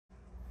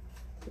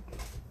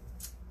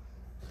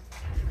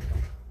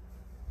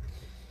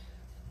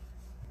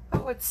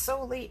it's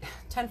so late.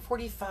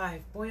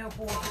 10:45. Boy, oh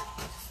boy.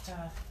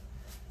 Just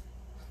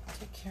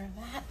take care of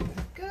that.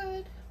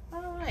 Good.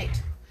 All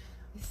right.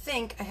 I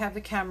think I have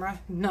the camera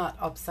not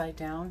upside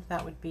down.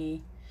 That would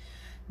be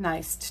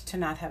nice to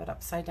not have it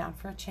upside down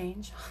for a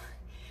change.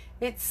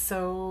 It's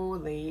so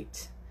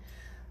late.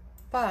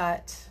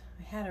 But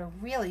I had a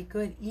really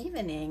good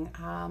evening.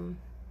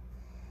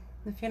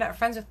 If you're not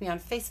friends with me on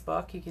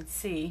Facebook, you can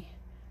see,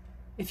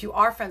 if you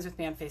are friends with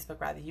me on Facebook,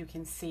 rather, you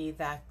can see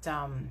that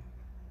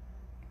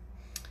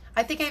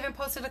I think I even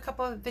posted a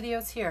couple of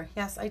videos here.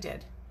 Yes, I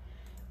did.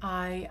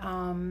 I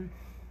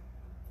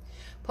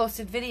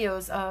posted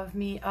videos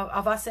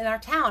of us in our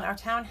town. Our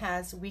town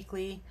has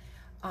weekly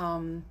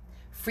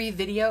free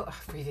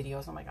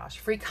videos, oh my gosh,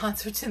 free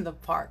concerts in the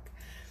park.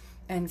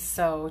 And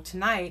so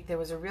tonight there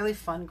was a really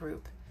fun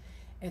group.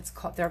 It's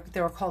called,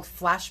 they were called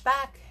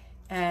Flashback.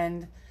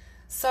 And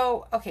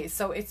so, okay,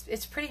 so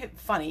it's pretty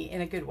funny in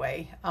a good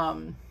way,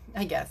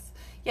 I guess.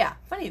 Yeah,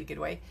 funny in a good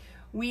way.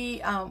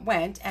 We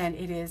went, and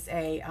it is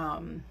a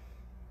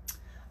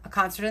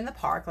concert in the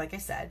park, like I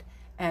said,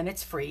 and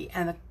it's free.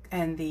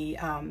 And the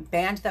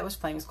band that was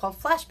playing was called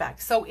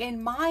Flashback. So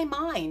in my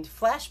mind,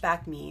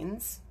 Flashback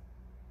means,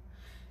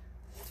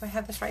 do I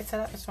have this right set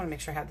up? I just want to make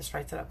sure I have this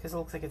right set up because it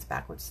looks like it's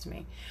backwards to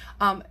me.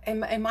 In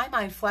my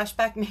mind,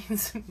 Flashback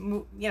means,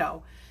 you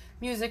know,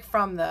 music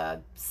from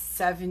the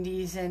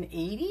 70s and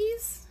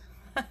 80s.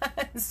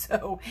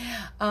 So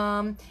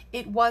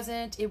it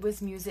wasn't. It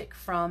was music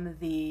from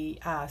the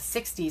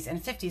 60s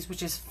and 50s,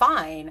 which is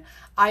fine.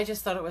 I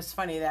just thought it was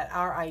funny that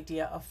our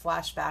idea of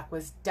Flashback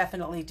was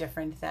definitely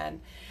different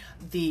than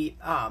the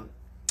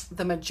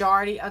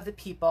majority of the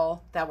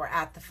people that were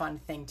at the fun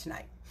thing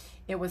tonight.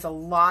 It was a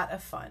lot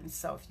of fun.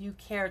 So if you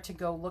care to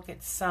go look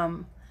at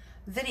some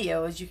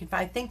videos, you can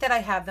find, I think that I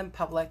have them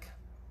public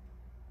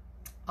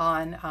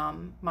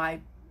on my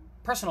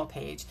personal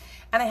page,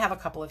 and I have a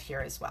couple of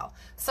here as well.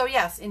 So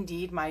yes,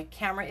 indeed, my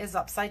camera is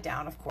upside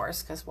down, of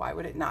course, because why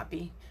would it not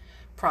be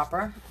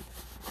proper?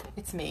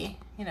 It's me,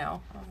 you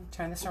know. I'll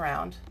turn this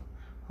around.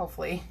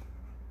 Hopefully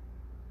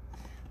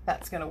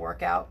that's gonna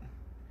work out.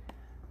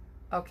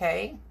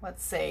 Okay,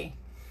 let's see.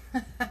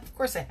 Of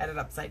course I had it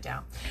upside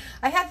down.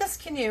 I had this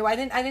canoe. I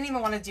didn't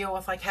even want to deal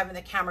with like having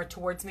the camera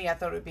towards me. I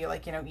thought it would be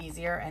like, you know,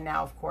 easier, and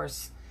now of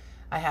course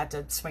I had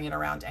to swing it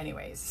around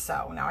anyways.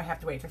 So now I have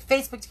to wait for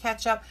Facebook to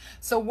catch up.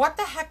 So what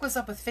the heck was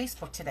up with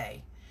Facebook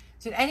today?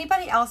 Did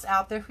anybody else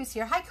out there who's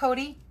here? Hi,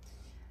 Cody.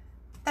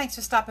 Thanks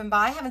for stopping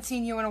by. Haven't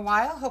seen you in a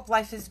while. Hope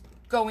life is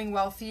going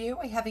well for you.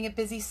 Are you having a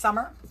busy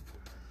summer?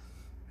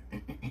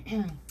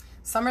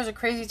 Summer's a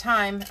crazy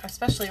time,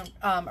 especially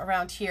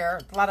around here.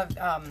 A lot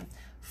of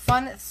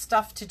fun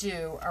stuff to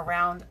do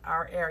around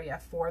our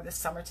area for the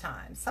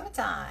summertime.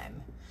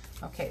 Summertime.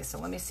 Okay, so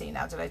let me see.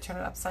 Now, did I turn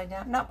it upside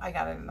down? Nope, I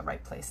got it in the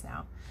right place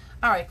now.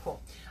 All right, cool.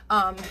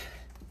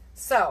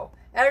 So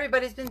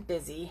everybody's been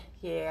busy.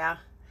 Yeah.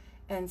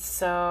 And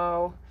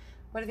so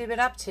what have you been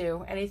up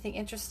to? Anything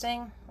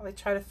interesting? Will I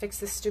try to fix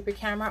this stupid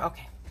camera?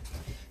 Okay.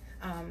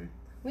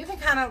 We've been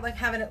kind of like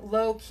having it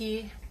low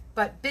key,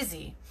 but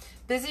busy.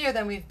 Busier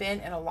than we've been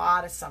in a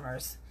lot of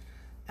summers.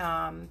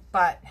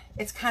 But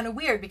it's kind of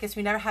weird because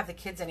we never have the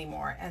kids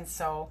anymore. And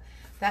so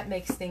that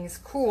makes things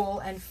cool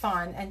and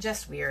fun and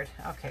just weird.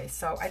 Okay,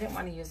 so I didn't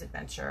want to use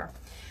Adventure.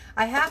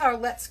 I have our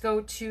Let's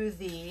Go to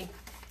the,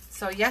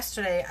 so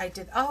yesterday I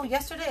did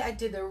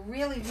a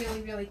really,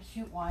 really, really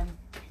cute one.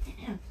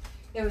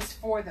 It was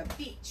for the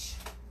beach.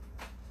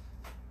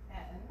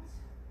 And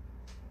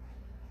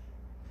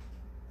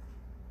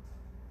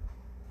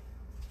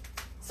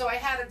so I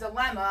had a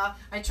dilemma.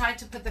 I tried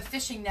to put the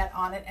fishing net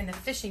on it and the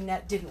fishing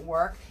net didn't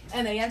work.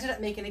 And I ended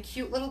up making a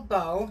cute little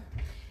bow.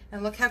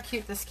 And look how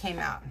cute this came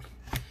out.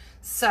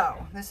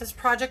 So this is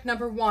project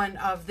number 1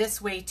 of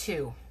This Way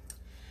Too.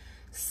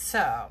 So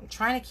I'm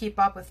trying to keep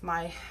up with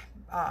my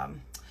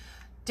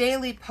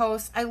daily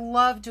posts. I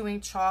love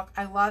doing chalk.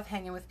 I love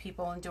hanging with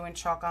people and doing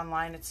chalk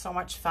online. It's so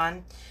much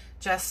fun.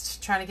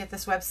 Just trying to get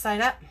this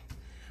website up.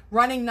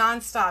 Running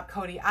nonstop,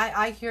 Cody.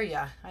 I hear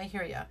ya. I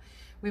hear ya.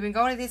 We've been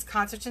going to these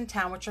concerts in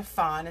town, which are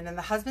fun, and then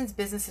the husband's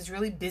business is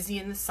really busy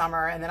in the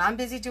summer, and then I'm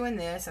busy doing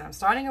this, and I'm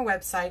starting a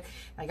website,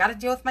 and I got to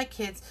deal with my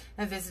kids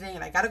and visiting,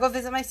 and I got to go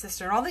visit my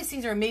sister, and all these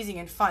things are amazing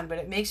and fun, but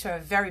it makes for a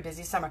very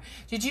busy summer.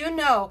 Did you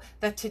know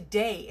that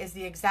today is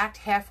the exact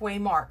halfway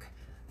mark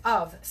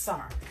of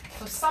summer?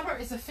 So summer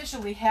is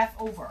officially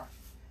half over.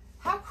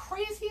 How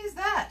crazy is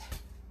that?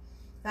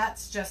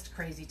 That's just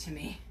crazy to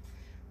me.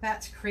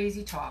 That's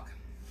crazy talk.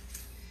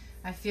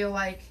 I feel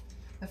like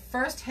the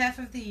first half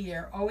of the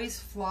year always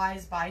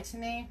flies by to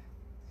me.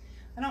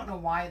 I don't know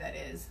why that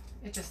is.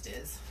 It just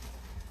is.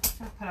 I'm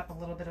going to put up a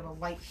little bit of a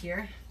light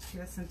here to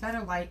get some better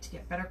light to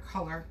get better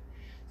color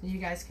so you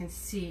guys can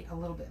see a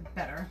little bit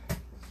better.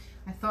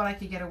 I thought I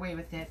could get away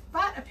with it,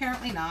 but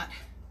apparently not.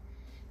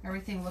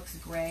 Everything looks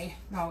gray.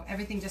 No,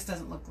 everything just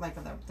doesn't look like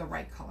the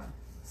right color.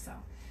 So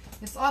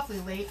it's awfully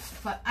late,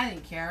 but I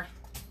didn't care.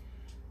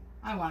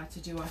 I wanted to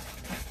do a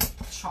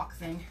chalk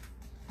thing.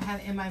 I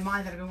had in my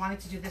mind that I've been wanting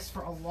to do this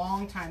for a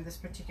long time, this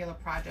particular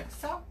project.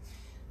 So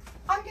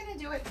I'm going to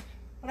do it.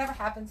 Whatever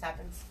happens,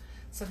 happens.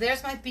 So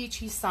there's my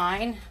beachy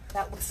sign.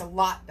 That looks a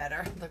lot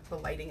better. The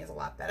lighting is a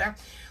lot better.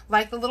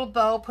 Like the little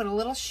bow, put a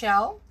little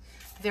shell.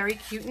 Very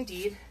cute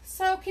indeed.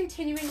 So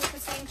continuing with the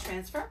same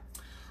transfer,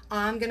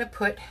 I'm going to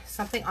put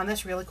something on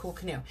this really cool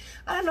canoe.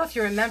 I don't know if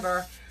you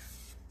remember,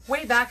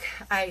 way back,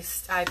 I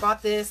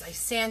bought this, I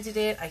sanded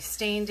it, I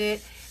stained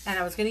it, and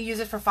I was going to use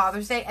it for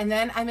Father's Day, and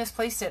then I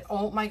misplaced it.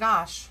 Oh my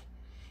gosh.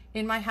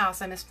 In my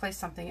house, I misplaced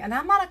something, and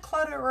I'm not a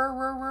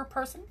clutterer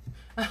person.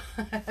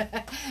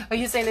 Are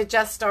you saying it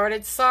just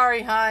started?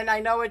 Sorry, hon, I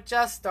know it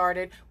just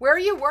started. Where are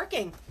you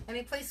working?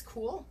 Any place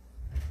cool?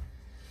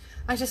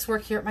 I just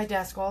work here at my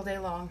desk all day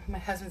long. My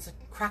husband's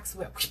cracks the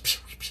whip.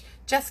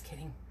 Just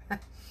kidding.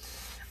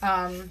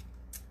 I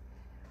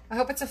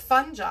hope it's a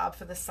fun job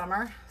for the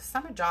summer.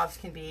 Summer jobs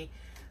can be,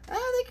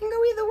 they can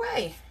go either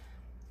way.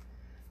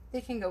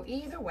 They can go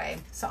either way.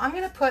 So I'm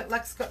going to put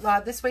Let's Go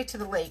this way to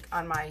the lake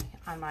on my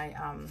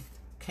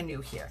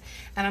canoe here.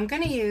 And I'm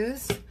going to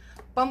use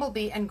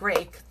Bumblebee and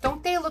Grake.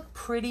 Don't they look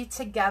pretty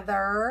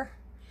together?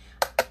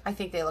 I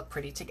think they look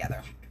pretty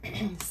together.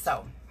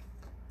 So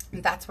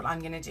that's what I'm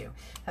going to do.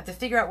 Have to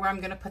figure out where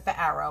I'm going to put the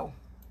arrow.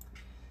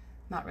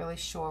 Not really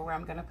sure where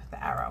I'm going to put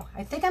the arrow.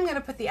 I think I'm going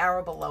to put the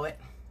arrow below it.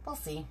 We'll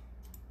see.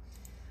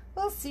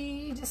 We'll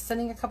see. Just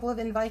sending a couple of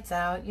invites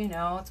out. You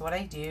know, it's what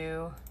I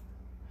do.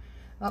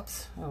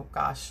 Oops. Oh,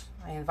 gosh.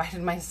 I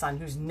invited my son,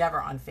 who's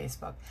never on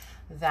Facebook.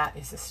 That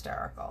is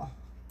hysterical.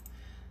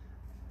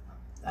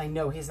 I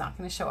know he's not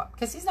going to show up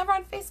because he's never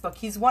on Facebook.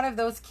 He's one of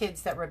those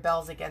kids that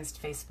rebels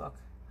against Facebook.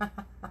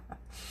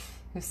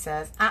 Who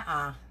says,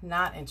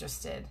 not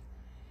interested.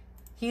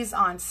 He's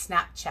on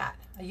Snapchat.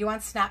 Are you on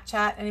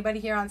Snapchat? Anybody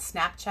here on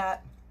Snapchat?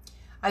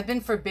 I've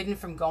been forbidden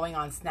from going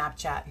on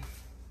Snapchat.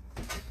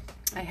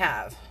 I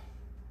have.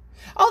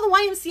 Oh, the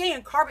YMCA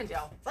in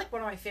Carbondale. It's like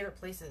one of my favorite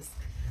places.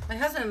 My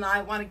husband and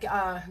I want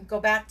to go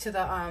back to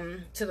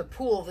the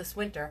pool this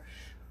winter.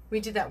 We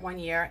did that one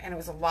year, and it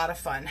was a lot of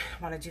fun.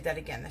 I want to do that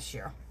again this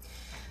year.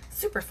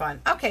 Super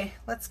fun. Okay,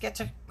 let's get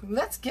to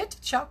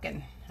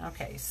chalking.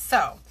 Okay, so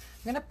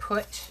I'm gonna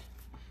put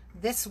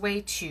this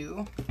way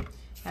too, and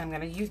I'm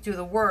gonna do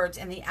the words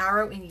and the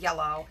arrow in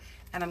yellow,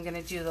 and I'm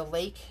gonna do the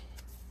lake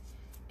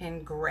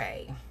in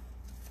gray.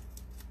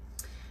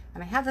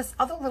 And I have this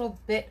other little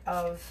bit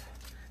of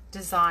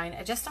design.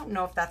 I just don't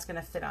know if that's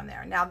gonna fit on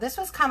there. Now this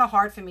was kind of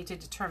hard for me to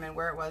determine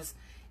where it was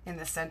in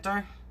the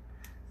center.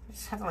 I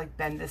just have to like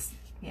bend this.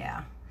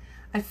 Yeah,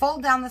 I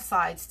fold down the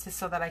sides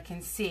so that I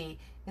can see,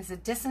 is the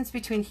distance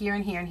between here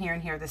and here and here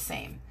and here the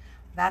same?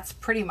 That's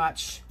pretty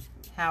much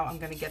how I'm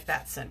going to get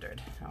that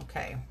centered.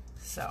 Okay,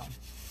 so,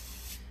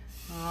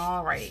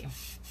 alrighty.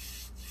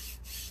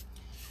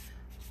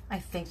 I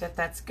think that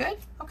that's good.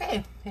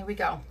 Okay, here we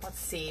go. Let's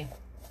see.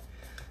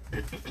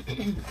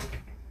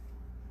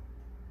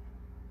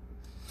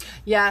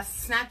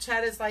 Yes,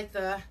 Snapchat is like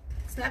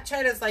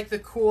the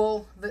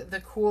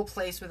cool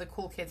place where the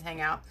cool kids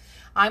hang out.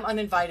 I'm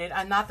uninvited.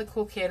 I'm not the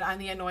cool kid. I'm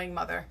the annoying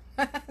mother.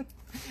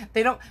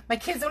 My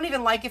kids don't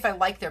even like if I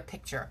like their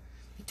picture.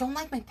 They don't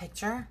like my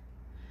picture.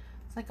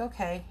 It's like,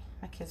 okay,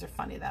 my kids are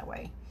funny that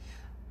way.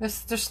 They're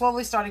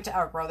slowly starting to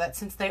outgrow that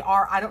since they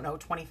are, I don't know,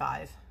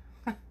 25.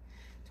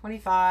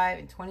 25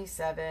 and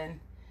 27.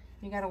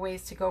 You got a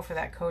ways to go for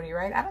that, Cody,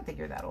 right? I don't think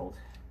you're that old.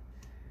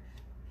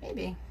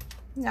 Maybe.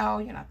 No,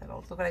 you're not that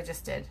old. Look what I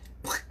just did.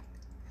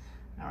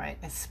 All right,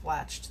 I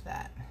splashed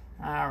that.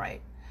 All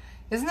right.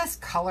 Isn't this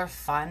color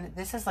fun?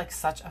 This is like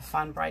such a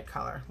fun, bright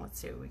color. Let's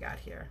see what we got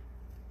here.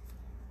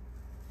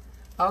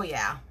 Oh,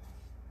 yeah.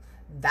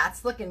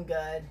 That's looking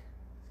good.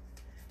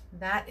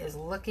 That is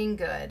looking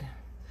good.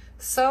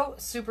 So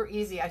super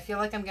easy. I feel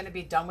like I'm going to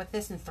be done with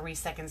this in 3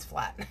 seconds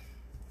flat.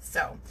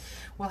 So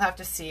we'll have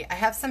to see. I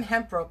have some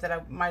hemp rope that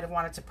I might have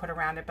wanted to put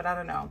around it, but I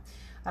don't know.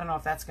 I don't know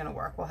if that's going to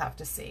work. We'll have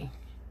to see.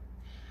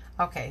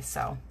 Okay,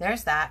 so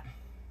there's that.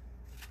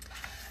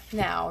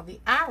 Now the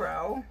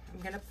arrow, I'm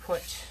going to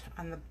put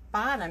on the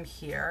bottom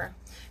here.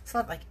 It's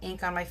not like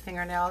ink on my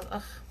fingernails.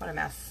 Ugh, what a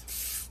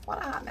mess. What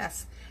a hot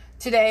mess.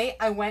 Today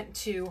I went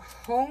to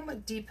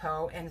Home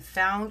Depot and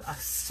found a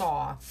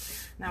saw.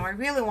 Now I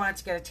really wanted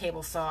to get a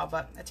table saw,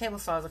 but a table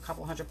saw is a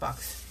couple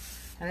 $100.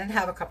 I didn't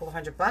have a couple of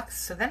 $100,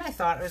 so then I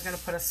thought I was going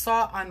to put a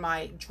saw on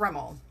my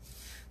Dremel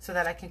so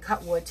that I can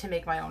cut wood to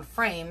make my own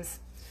frames.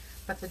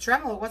 But the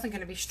Dremel wasn't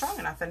going to be strong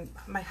enough, and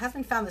my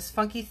husband found this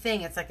funky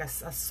thing. It's like a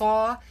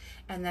saw,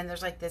 and then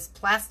there's like this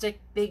plastic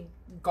big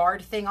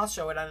guard thing. I'll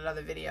show it on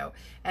another video,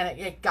 and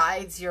it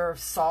guides your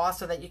saw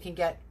so that you can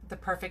get the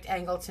perfect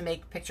angle to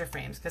make picture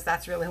frames, because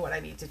that's really what I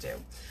need to do.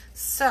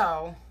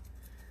 So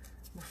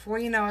before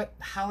you know it,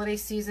 holiday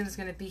season is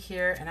going to be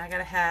here, and I got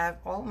to have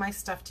all my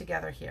stuff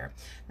together here.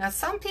 Now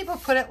some people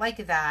put it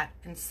like that,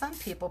 and some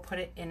people put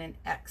it in an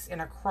X, in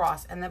a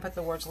cross, and then put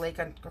the words lake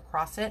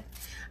across it.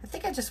 I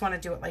think I just want to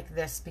do it like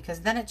this,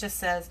 because then it just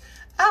says,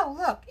 oh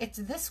look, it's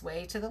this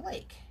way to the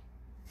lake.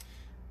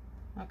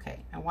 Okay,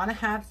 I want to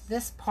have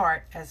this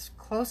part as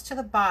close to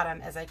the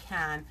bottom as I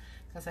can,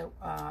 because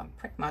I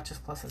pretty much as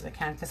close as I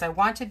can, because I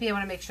want to be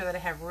able to make sure that I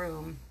have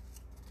room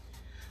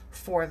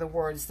for the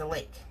words the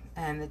lake.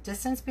 And the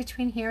distance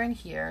between here and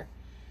here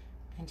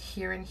and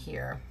here and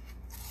here.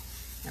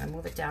 I'm gonna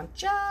move it down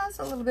just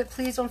a little bit.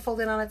 Please don't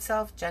fold it on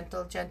itself.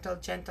 Gentle, gentle,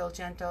 gentle,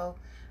 gentle.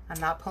 I'm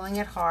not pulling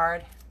it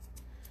hard.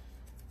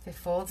 If it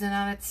folds in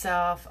on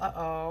itself,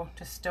 uh-oh,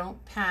 just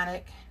don't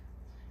panic.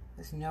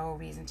 There's no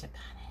reason to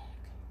panic.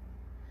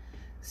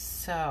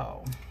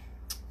 So,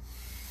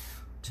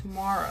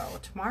 tomorrow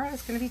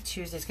is gonna be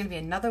Tuesday. It's gonna be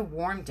another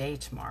warm day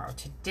tomorrow.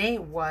 Today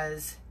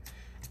was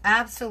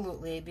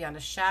absolutely, beyond a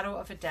shadow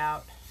of a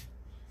doubt,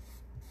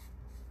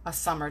 a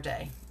summer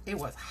day. It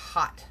was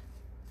hot.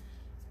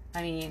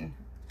 I mean,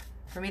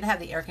 for me to have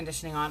the air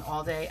conditioning on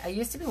all day, I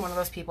used to be one of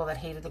those people that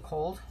hated the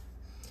cold.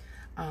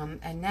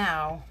 And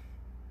now,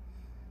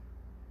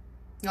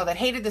 no, that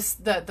hated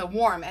the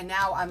warm, and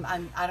now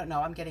I don't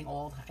know, I'm getting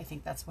old. I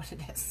think that's what it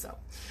is. So,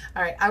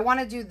 all right, I want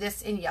to do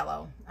this in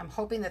yellow. I'm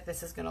hoping that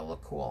this is going to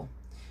look cool.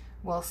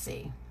 We'll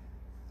see.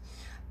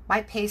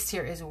 My paste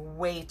here is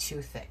way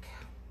too thick.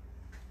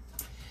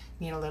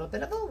 Need a little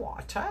bit of the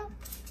water.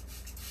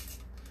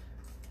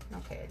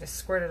 Okay, I just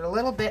squirted a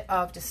little bit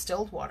of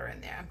distilled water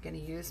in there. I'm going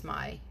to use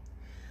my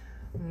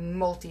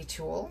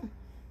multi-tool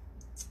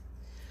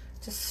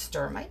to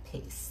stir my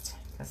paste,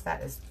 because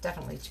that is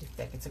definitely too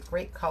thick. It's a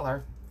great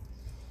color.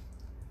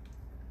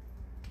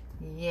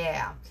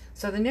 Yeah.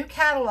 So the new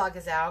catalog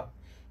is out,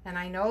 and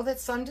I know that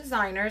some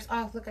designers,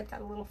 oh, look, I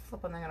got a little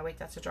flip on. I'm going to wait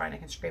that to dry and I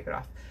can scrape it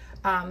off.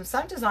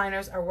 Some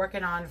designers are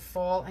working on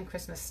fall and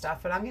Christmas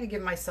stuff, but I'm going to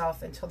give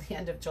myself until the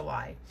end of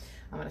July.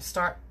 I'm going to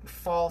start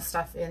fall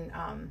stuff in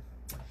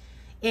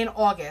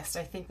August.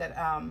 I think that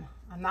I'm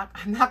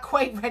not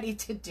quite ready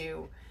to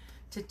do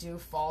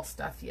fall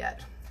stuff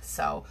yet.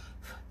 So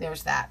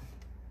there's that.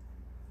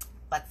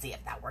 Let's see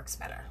if that works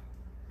better.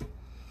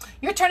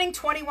 You're turning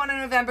 21 in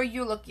November.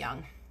 You look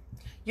young.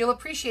 You'll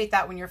appreciate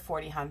that when you're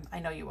 40, hon. I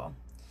know you will.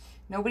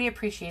 Nobody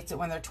appreciates it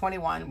when they're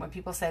 21, when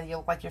people say you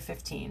look like you're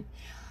 15.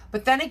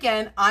 But then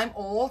again, I'm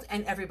old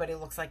and everybody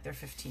looks like they're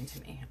 15 to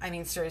me. I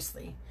mean,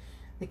 seriously.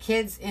 The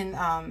kids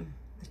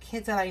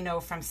that I know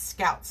from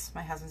Scouts,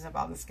 my husband's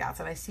involved in Scouts,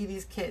 and I see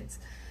these kids,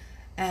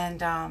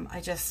 and I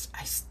just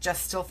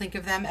still think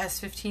of them as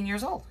 15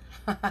 years old.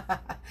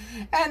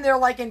 And they're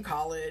like in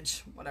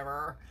college,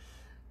 whatever.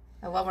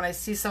 I love when I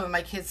see some of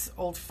my kids'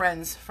 old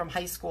friends from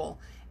high school,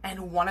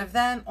 and one of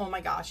them, oh my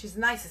gosh, he's the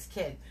nicest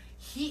kid.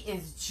 He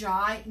is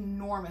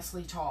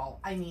ginormously tall.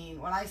 I mean,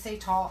 when I say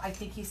tall, I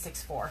think he's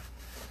 6'4".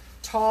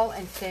 Tall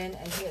and thin,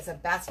 and he is a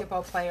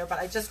basketball player, but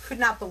I just could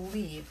not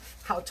believe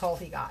how tall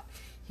he got.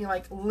 He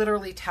like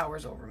literally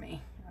towers over me.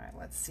 All right,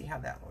 let's see how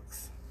that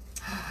looks.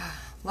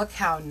 Look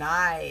how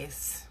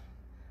nice.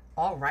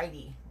 All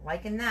righty,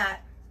 liking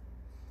that.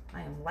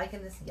 I am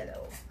liking this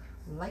yellow.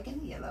 Liking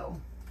the yellow.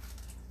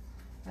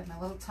 I have my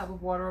little tub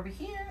of water over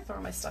here.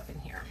 Throw my stuff in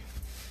here.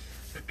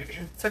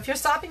 So if you're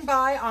stopping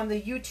by on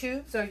the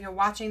YouTube, or you're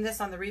watching this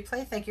on the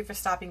replay, thank you for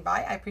stopping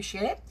by. I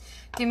appreciate it.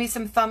 Give me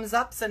some thumbs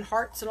ups and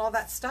hearts and all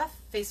that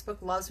stuff.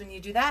 Facebook loves when you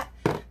do that.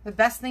 The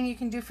best thing you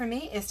can do for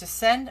me is to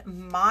send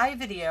my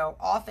video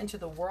off into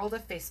the world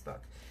of Facebook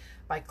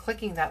by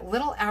clicking that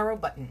little arrow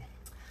button.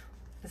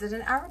 Is it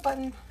an arrow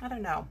button? I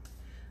don't know.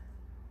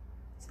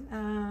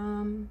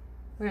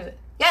 Where is it?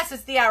 Yes,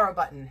 it's the arrow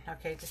button.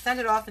 Okay, to send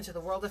it off into the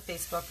world of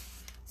Facebook,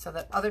 so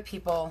that other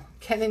people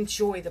can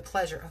enjoy the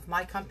pleasure of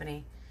my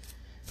company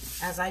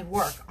as I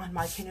work on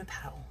my canoe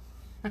paddle.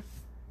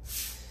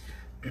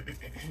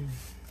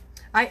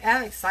 I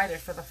am excited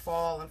for the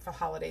fall and for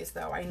holidays,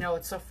 though. I know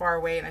it's so far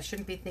away and I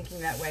shouldn't be thinking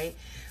that way,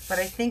 but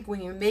I think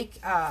when you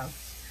make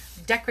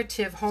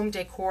decorative home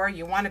decor,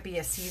 you want to be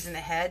a season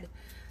ahead.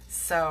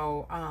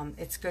 So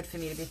it's good for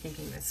me to be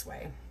thinking this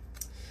way.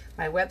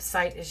 My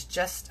website is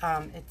just,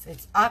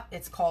 it's up.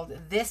 It's called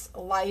This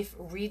Life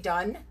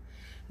Redone.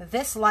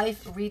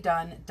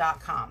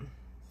 thisliferedone.com,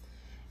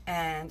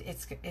 and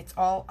it's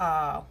all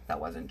that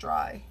wasn't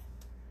dry,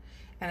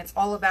 and it's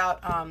all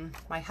about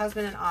my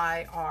husband and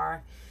I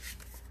are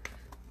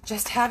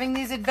just having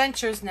these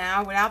adventures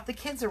now without the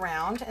kids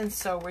around, and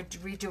so we're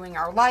redoing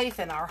our life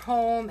and our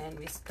home, and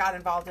we got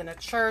involved in a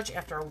church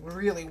after a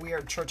really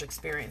weird church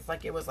experience.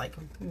 Like, it was like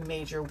a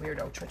major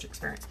weirdo church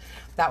experience.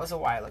 That was a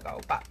while ago,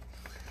 but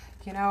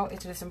you know,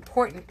 it is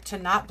important to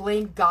not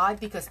blame God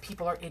because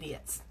people are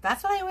idiots.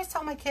 That's what I always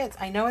tell my kids.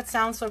 I know it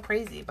sounds so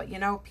crazy, but you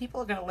know,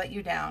 people are going to let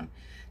you down.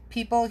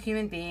 People,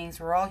 human beings,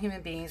 we're all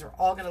human beings. We're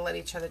all going to let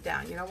each other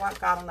down. You know what?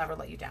 God will never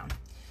let you down.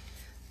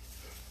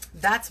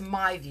 That's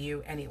my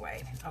view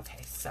anyway. Okay,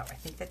 so I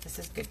think that this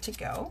is good to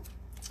go.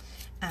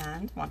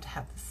 And I want to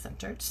have this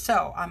centered.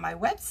 So on my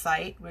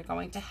website, we're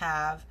going to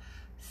have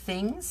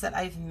things that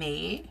I've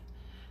made.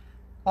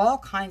 All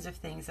kinds of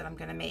things that I'm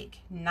going to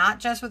make,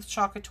 not just with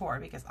Chalk Couture,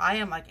 because I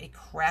am like a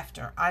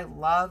crafter. I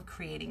love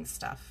creating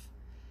stuff.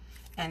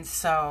 And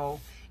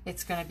so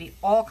it's going to be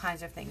all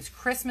kinds of things,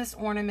 Christmas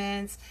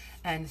ornaments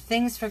and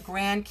things for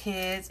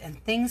grandkids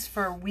and things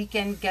for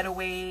weekend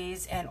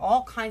getaways and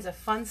all kinds of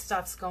fun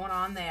stuff's going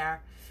on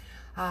there.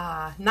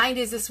 9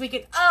 days this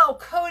weekend. Oh,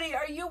 Cody,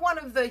 are you one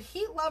of the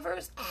heat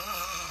lovers?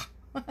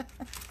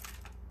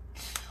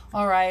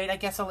 All right, I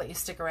guess I'll let you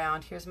stick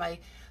around. Here's my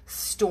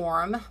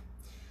storm.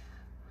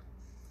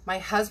 My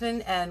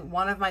husband and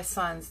one of my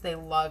sons, they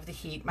love the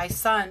heat. My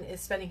son is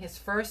spending his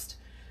first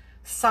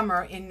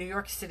summer in New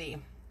York City.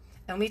 And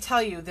let me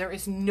tell you, there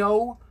is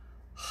no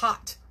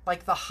hot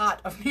like the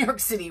hot of New York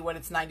City when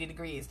it's 90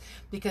 degrees,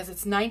 because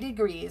it's 90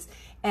 degrees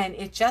and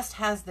it just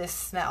has this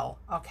smell.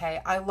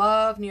 Okay. I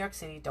love New York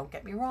City. Don't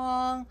get me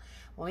wrong.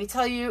 Let me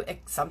tell you,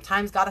 it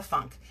sometimes got a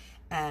funk.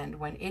 And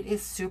when it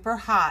is super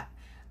hot,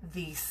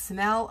 the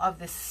smell of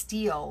the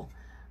steel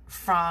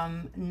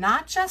from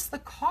not just the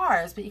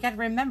cars, but you got to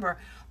remember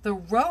the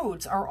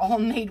roads are all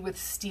made with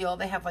steel.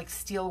 They have like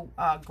steel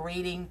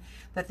grating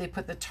that they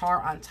put the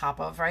tar on top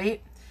of,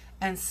 right?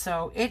 And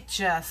so it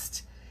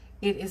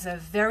is a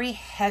very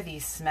heavy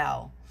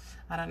smell.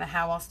 I don't know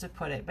how else to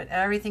put it, but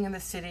everything in the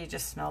city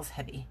just smells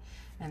heavy.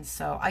 And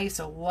so I used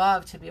to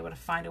love to be able to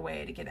find a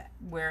way to get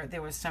where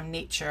there was some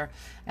nature,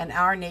 and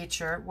our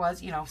nature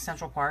was, you know,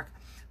 Central Park.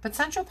 But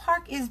Central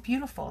Park is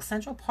beautiful.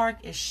 Central Park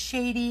is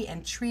shady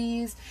and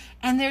trees,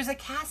 and there's a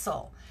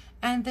castle,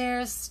 and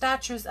there's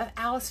statues of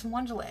Alice in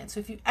Wonderland. So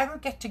if you ever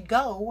get to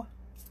go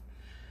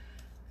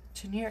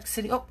to New York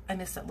City, oh, I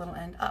missed that little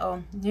end.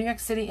 New York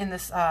City in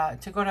this,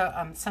 to go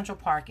to Central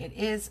Park, it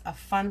is a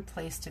fun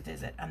place to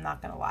visit. I'm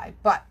not going to lie,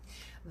 but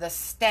the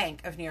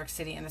stank of New York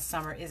City in the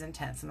summer is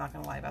intense. I'm not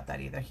going to lie about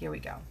that either. Here we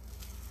go.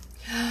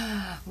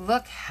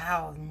 Look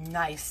how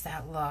nice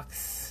that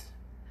looks.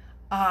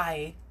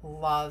 I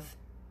love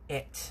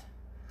it.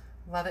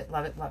 Love it,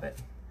 love it, love it.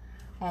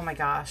 Oh my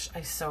gosh,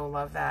 I so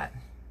love that.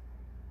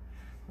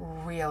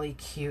 Really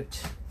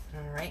cute.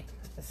 All right,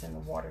 put this in the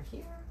water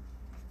here.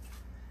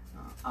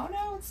 Oh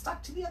no, it's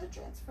stuck to the other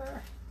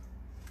transfer.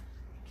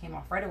 Came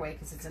off right away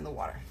because it's in the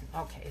water.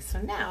 Okay,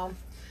 so now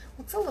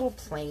looks a little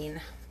plain,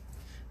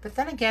 but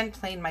then again,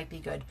 plain might be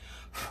good.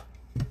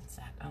 What's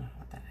that? I don't know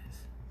what that is.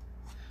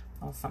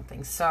 Oh,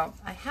 something. So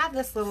I have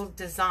this little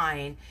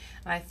design,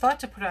 and I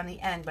thought to put it on the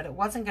end, but it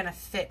wasn't going to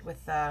fit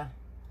with the.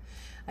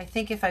 I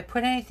think if I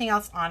put anything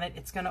else on it,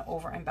 it's going to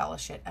over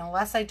embellish it,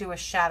 unless I do a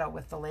shadow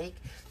with the lake.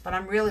 But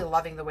I'm really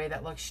loving the way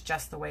that looks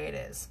just the way it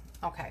is.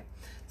 Okay,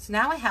 so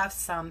now I have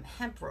some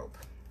hemp rope.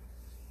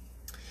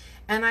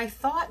 And I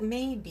thought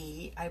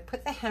maybe I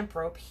put the hemp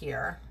rope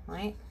here,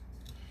 right?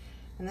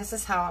 And this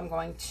is how I'm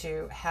going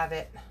to have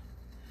it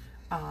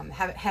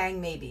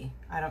hang maybe.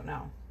 I don't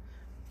know.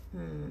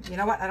 You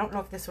know what? I don't know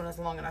if this one is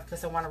long enough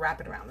because I want to wrap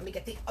it around. Let me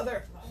get the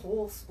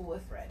whole spool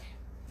of thread.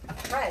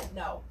 Thread?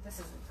 No, this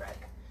isn't thread.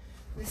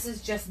 This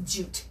is just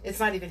jute. It's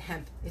not even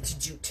hemp. It's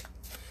jute.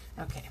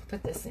 Okay,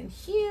 put this in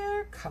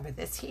here. Cover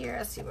this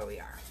here. See where we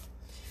are.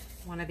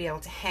 I want to be able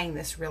to hang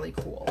this really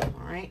cool.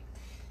 All right.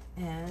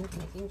 And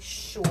making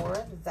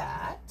sure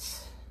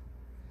that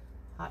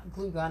hot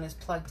glue gun is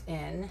plugged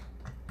in.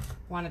 I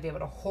want to be able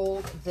to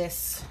hold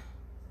this.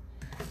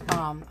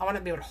 I want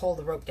to be able to hold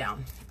the rope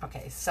down.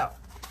 Okay, so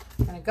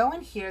I'm going to go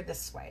in here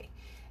this way.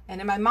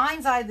 And in my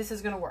mind's eye, this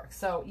is going to work.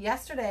 So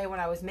yesterday when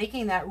I was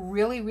making that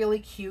really, really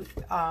cute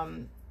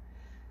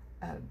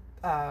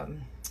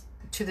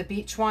to the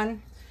beach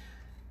one,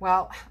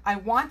 well, I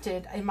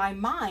wanted, in my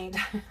mind,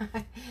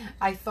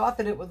 I thought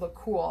that it would look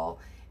cool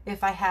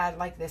if I had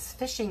like this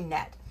fishing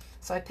net.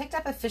 So I picked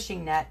up a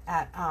fishing net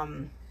at, I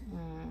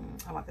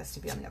want this to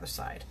be on the other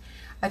side.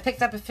 I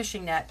picked up a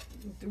fishing net,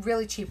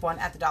 really cheap one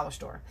at the dollar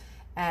store.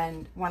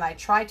 And when I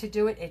tried to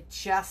do it, it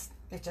just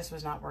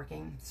was not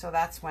working. So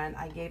that's when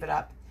I gave it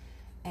up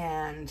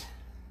and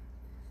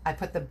I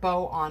put the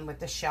bow on with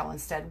the shell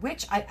instead,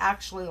 which I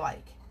actually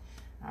like.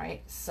 All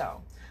right,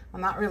 so I'm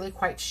not really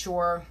quite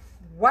sure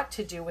what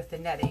to do with the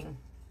netting.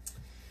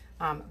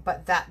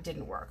 But that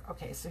didn't work.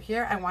 Okay, so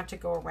here I want to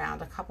go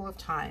around a couple of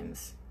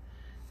times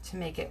to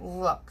make it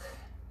look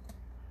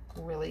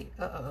really,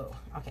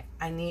 okay,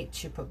 I need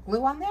to put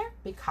glue on there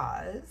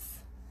because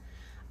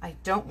I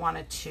don't want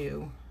it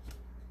to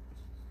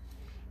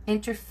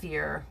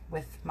interfere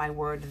with my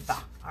word the.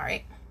 All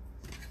right,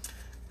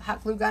 the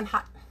hot glue gun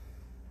hot.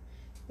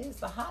 Is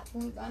the hot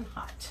glue gun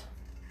hot?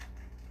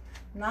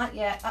 Not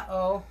yet.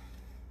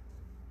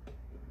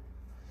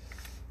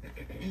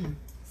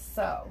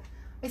 So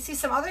I see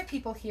some other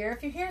people here.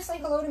 If you're here, say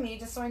hello to me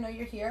just so I know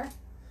you're here.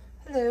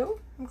 Hello,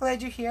 I'm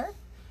glad you're here.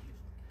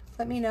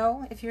 Let me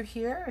know if you're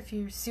here, if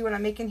you see what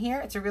I'm making here.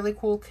 It's a really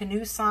cool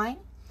canoe sign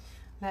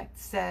that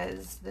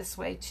says this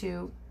way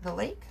to the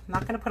lake. I'm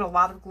not going to put a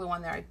lot of glue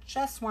on there. I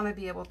just want to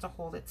be able to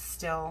hold it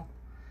still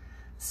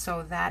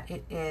so that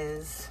it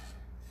is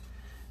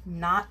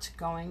not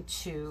going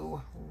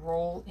to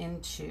roll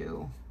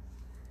into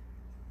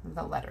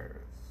the letters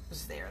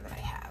there that I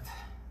have.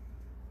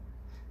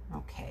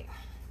 Okay.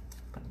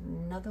 Put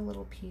another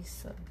little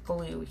piece of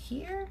glue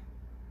here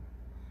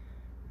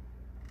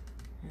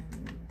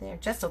and there,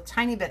 just a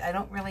tiny bit. I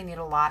don't really need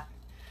a lot,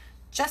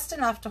 just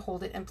enough to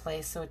hold it in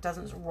place so it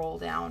doesn't roll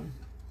down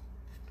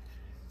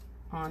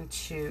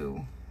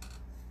onto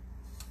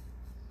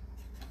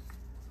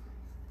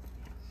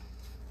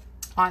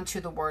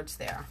the words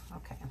there.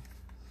 Okay,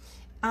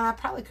 I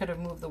probably could have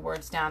moved the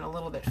words down a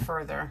little bit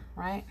further,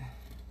 right?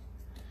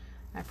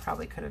 I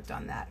probably could have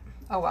done that.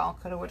 Oh well,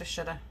 coulda, woulda,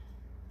 shoulda.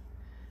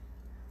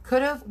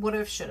 Could have, would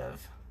have, should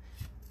have.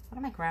 What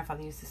did my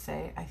grandfather used to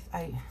say?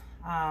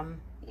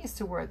 He used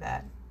to wear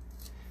that.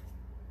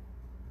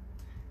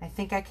 I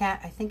think I can't,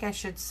 I think I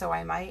should, so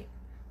I might.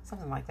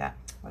 Something like that.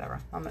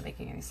 Whatever. I'm not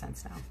making any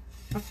sense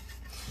now.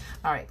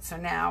 All right, so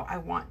now I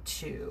want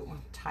to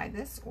tie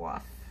this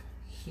off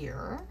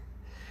here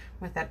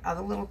with that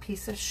other little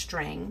piece of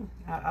string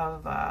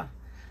of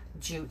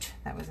jute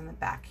that was in the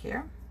back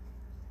here.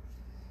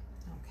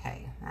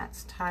 Okay,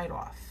 that's tied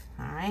off.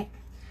 All right,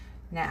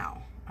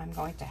 now I'm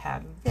going to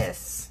have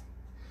this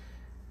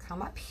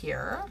come up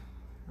here.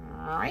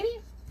 All righty,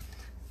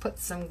 put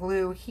some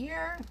glue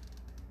here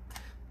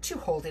to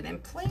hold it in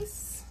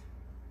place.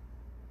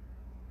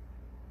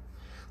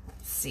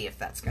 Let's see if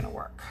that's going to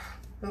work.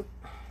 Oop.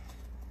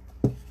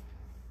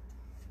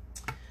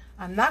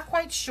 I'm not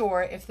quite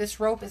sure if this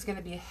rope is going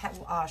to be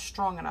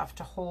strong enough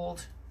to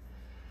hold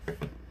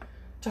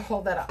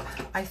that up.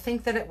 I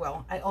think that it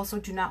will. I also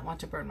do not want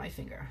to burn my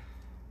finger.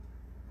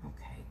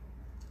 Okay.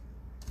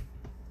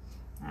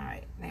 All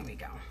right, there we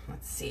go.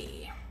 Let's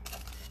see.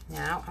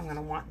 Now I'm going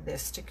to want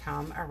this to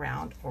come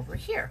around over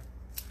here.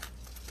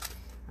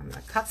 I'm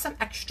going to cut some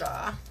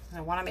extra.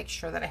 I want to make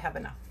sure that I have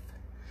enough.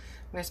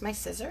 Where's my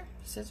scissor?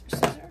 Scissor.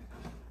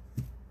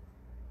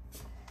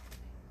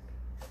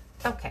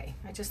 Okay,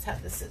 I just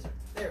have the scissor.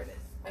 There it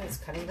is. I was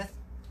cutting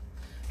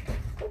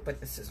with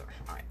the scissor.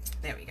 All right,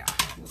 there we go.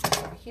 Move it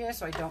over here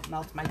so I don't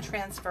melt my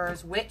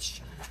transfers,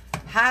 which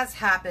has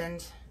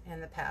happened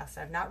in the past.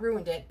 I've not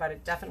ruined it, but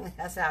it definitely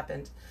has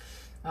happened.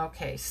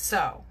 Okay,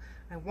 so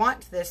I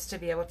want this to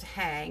be able to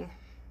hang.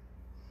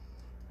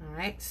 All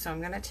right, so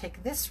I'm going to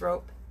take this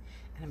rope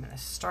and I'm going to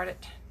start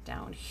it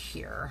down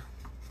here.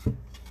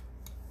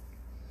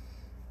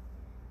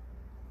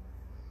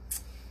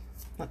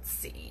 Let's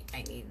see,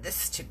 I need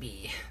this to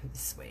be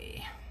this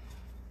way.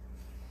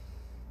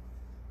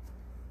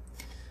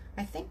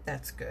 I think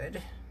that's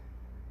good.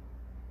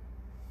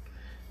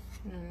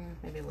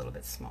 Maybe a little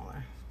bit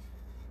smaller.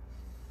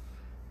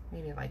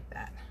 Maybe like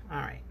that. All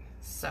right,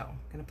 so I'm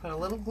gonna put a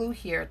little glue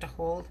here to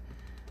hold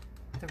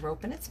the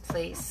rope in its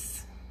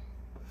place.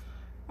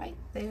 Right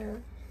there.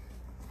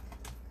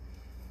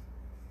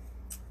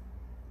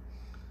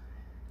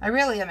 I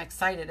really am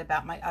excited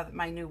about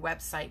my new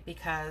website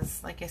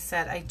because, like I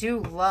said, I do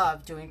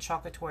love doing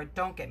Chalk Couture,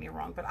 don't get me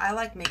wrong, but I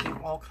like making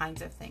all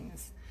kinds of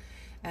things.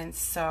 And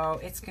so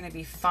it's going to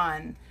be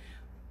fun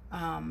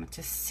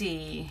to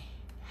see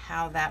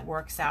how that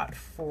works out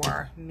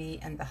for me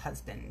and the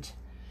husband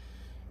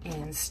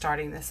in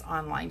starting this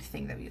online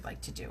thing that we'd like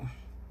to do.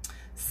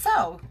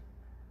 So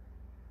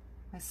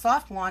my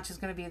soft launch is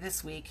going to be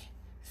this week.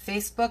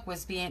 Facebook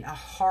was being a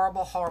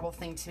horrible, horrible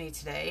thing to me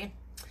today.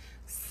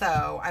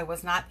 So I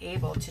was not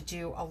able to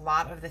do a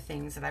lot of the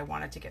things that I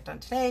wanted to get done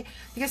today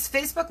because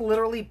Facebook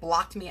literally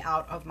blocked me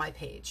out of my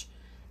page.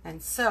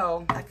 And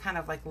so that kind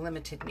of like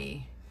limited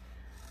me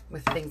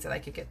with things that I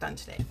could get done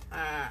today.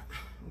 I'm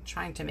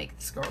trying to make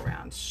this go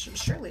around.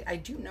 Surely I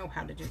do know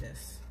how to do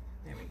this.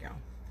 There we go.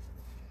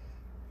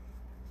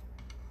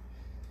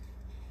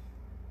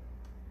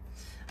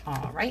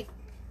 All right.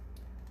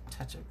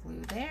 Touch of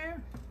glue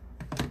there.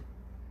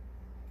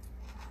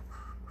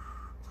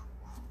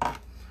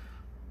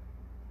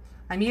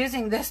 I'm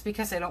using this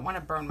because I don't want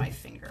to burn my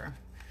finger.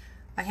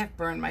 I have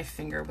burned my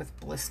finger with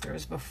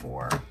blisters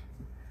before,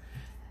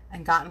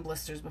 and gotten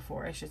blisters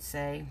before, I should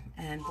say.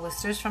 And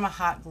blisters from a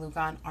hot glue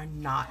gun are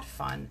not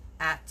fun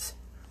at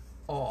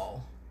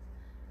all.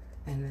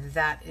 And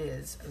that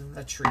is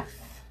the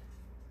truth.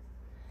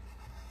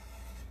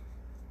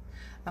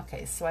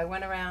 Okay, so I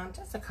went around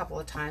just a couple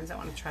of times. I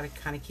want to try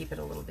to kind of keep it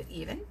a little bit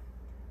even.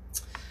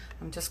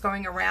 I'm just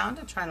going around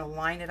and trying to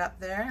line it up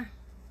there.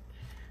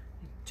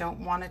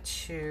 Don't want it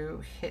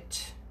to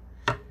hit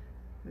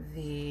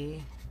the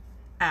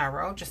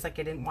arrow, just like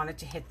I didn't want it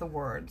to hit the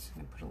words.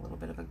 I'm going to put a little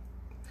bit of a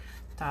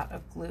dot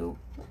of glue,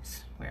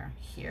 oops, where?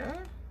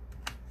 Here.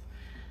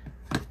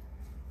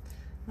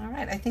 All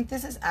right, I think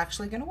this is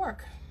actually going to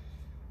work.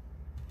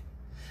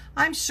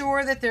 I'm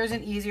sure that there's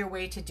an easier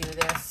way to do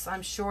this.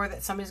 I'm sure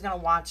that somebody's going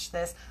to watch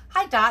this.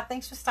 Hi, Dot.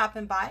 Thanks for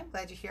stopping by. I'm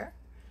glad you're here.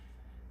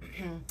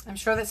 I'm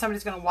sure that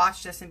somebody's going to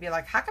watch this and be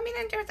like, how come you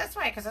didn't do it this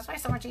way? Because this way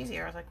is so much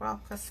easier. I was like, well,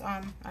 because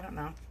I don't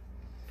know.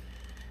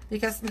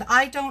 Because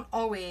I don't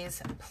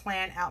always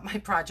plan out my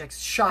projects.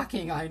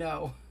 Shocking, I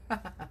know.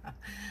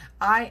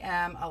 I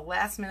am a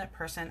last minute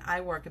person.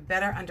 I work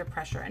better under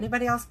pressure.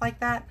 Anybody else like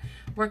that?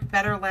 Work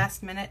better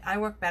last minute? I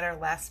work better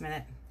last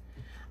minute.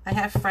 I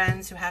have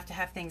friends who have to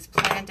have things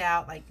planned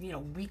out, like, you know,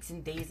 weeks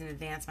and days in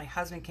advance. My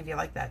husband can be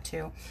like that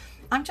too.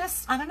 I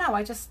don't know.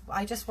 I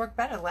just work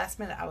better last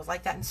minute. I was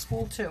like that in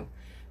school too.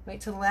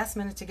 Wait till the last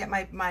minute to get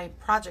my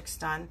projects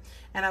done,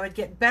 and I would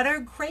get better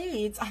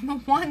grades on the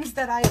ones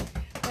that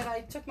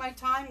I took my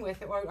time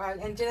with,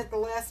 and did at the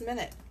last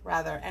minute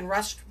rather, and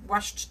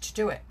rushed to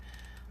do it.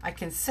 I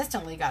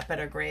consistently got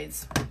better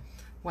grades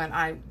when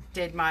I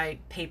did my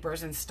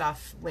papers and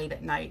stuff late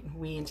at night,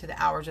 wee into the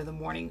hours of the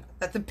morning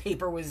that the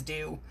paper was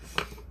due.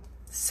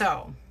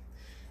 So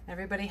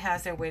everybody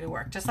has their way to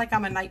work. Just like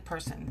I'm a night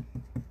person.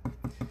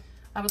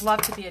 I would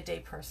love to be a day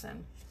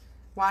person.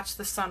 watch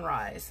the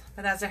sunrise.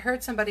 But as I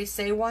heard somebody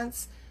say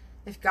once,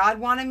 if God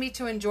wanted me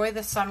to enjoy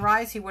the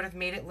sunrise, he would have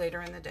made it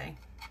later in the day.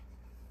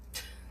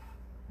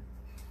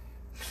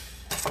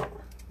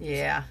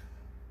 Yeah,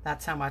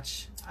 that's how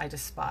much I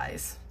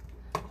despise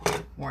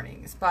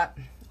mornings, but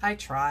I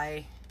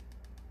try.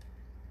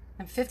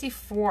 I'm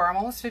 54. I'm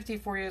almost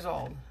 54 years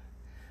old.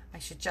 I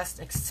should just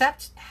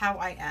accept how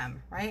I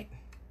am, right?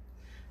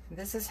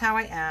 This is how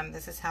I am.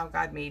 This is how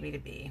God made me to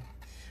be.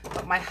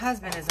 But my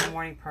husband is a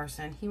morning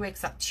person. He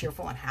wakes up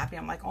cheerful and happy.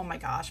 I'm like, oh my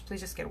gosh,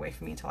 please just get away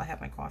from me until I have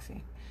my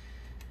coffee.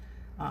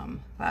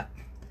 But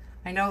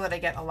I know that I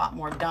get a lot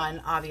more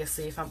done,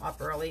 obviously, if I'm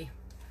up early.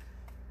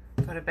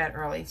 Go to bed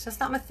early. It's just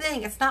not my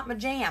thing. It's not my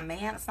jam,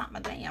 man. It's not my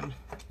jam.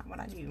 It's not what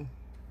I do.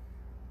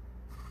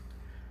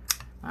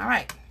 All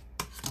right.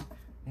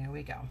 There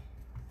we go.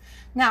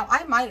 Now,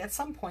 I might at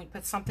some point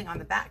put something on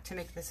the back to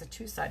make this a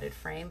two-sided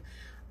frame.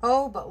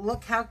 Oh, but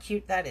look how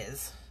cute that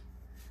is.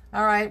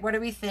 All right, what do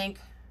we think?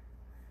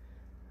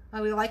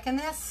 Are we liking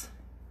this?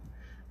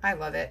 I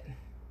love it.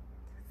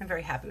 I'm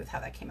very happy with how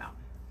that came out.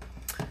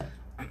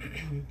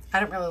 I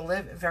don't really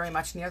live very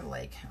much near the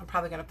lake. I'm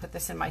probably going to put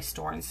this in my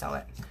store and sell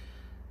it.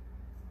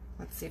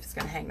 Let's see if it's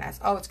going to hang nice.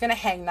 Oh, it's going to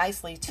hang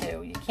nicely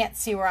too. You can't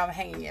see where I'm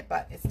hanging it,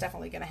 but it's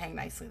definitely going to hang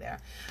nicely there.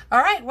 All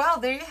right, well,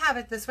 there you have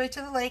it. This way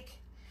to the lake.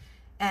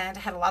 And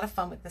I had a lot of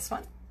fun with this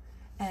one.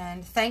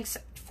 And thanks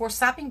for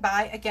stopping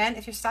by. Again,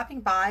 if you're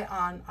stopping by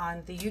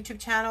on the YouTube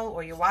channel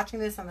or you're watching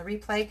this on the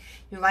replay,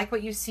 you like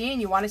what you see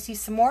and you want to see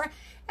some more,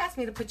 ask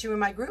me to put you in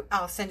my group.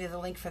 I'll send you the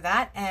link for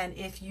that. And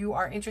if you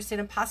are interested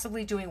in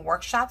possibly doing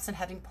workshops and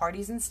having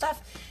parties and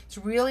stuff, it's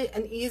really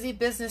an easy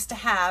business to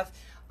have.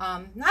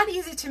 Not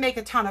easy to make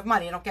a ton of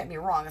money. Don't get me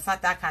wrong. It's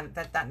not that kind of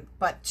that.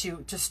 But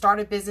to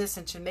start a business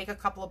and to make a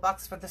couple of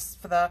bucks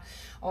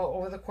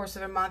over the course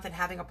of a month and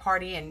having a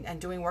party and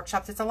doing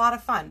workshops, it's a lot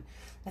of fun.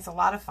 It's a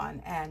lot of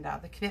fun, and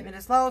the commitment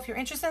is low. If you're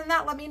interested in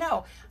that, let me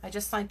know. I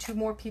just signed 2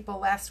 more people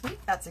last week.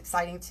 That's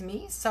exciting to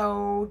me.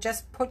 So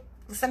just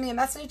send me a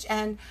message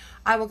and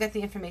I will get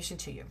the information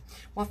to you.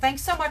 Well,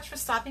 thanks so much for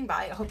stopping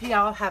by. I hope you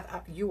all have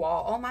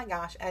oh my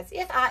gosh, as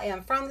if I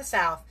am from the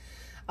South.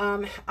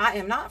 I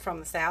am not from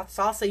the South,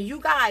 so I'll say you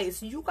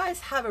guys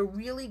have a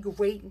really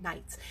great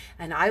night,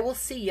 and I will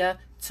see you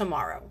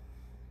tomorrow.